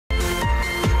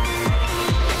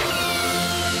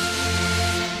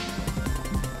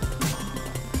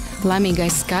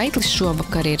Laimīgais skaitlis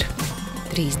šovakar ir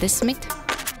 30.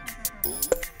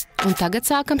 Un tagad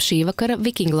sākam šī vakara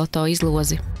Viking loto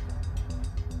izlozi.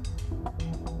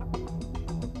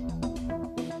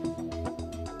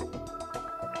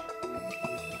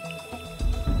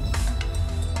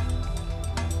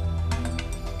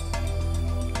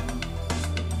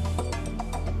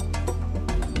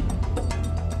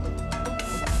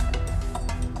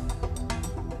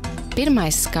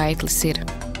 Pirmais skaitlis ir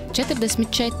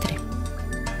 44.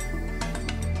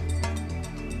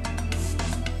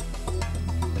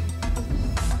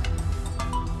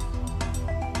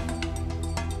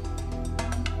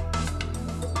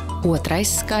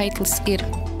 Otrais skaitlis ir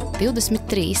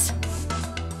 23.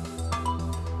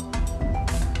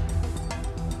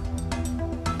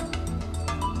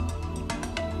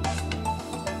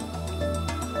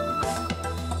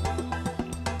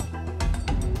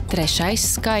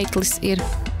 Trešais skaitlis ir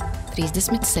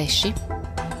 36.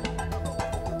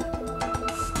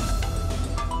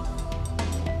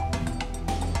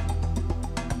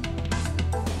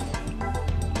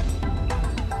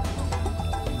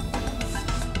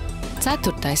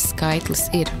 Ceturtais skaitlis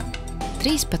ir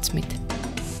 13.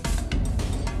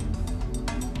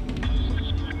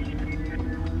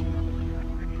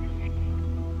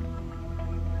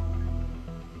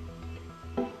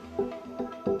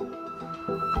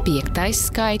 Piektais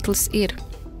skaitlis ir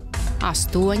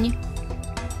 8.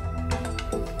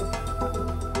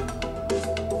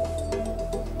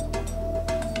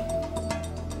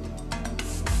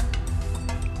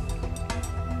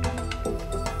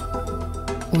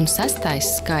 Un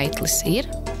sestais skaitlis ir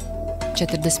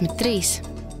 43.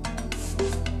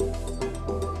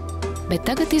 Bet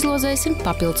tagad izlozēsim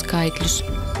papildu skaitļus.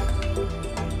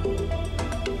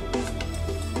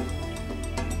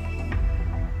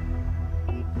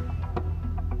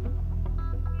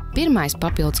 Pirmais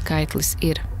papildu skaitlis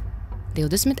ir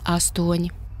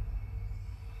 28.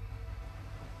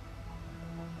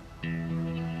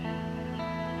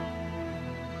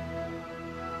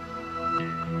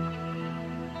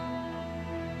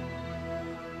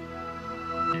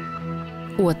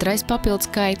 Otrais papildu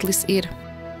skaitlis ir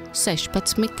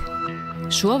 16.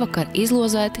 Šovakar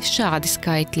izlozēti šādi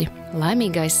skaitļi.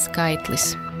 Laimīgais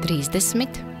skaitlis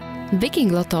 30,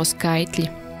 Viking loto skaitļi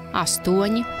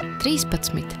 8,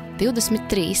 13,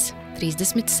 23,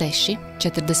 36,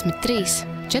 43,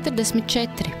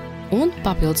 44 un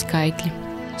papildu skaitļi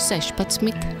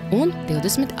 16 un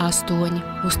 28.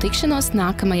 Uz tikšanos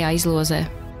nākamajā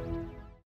izlozē!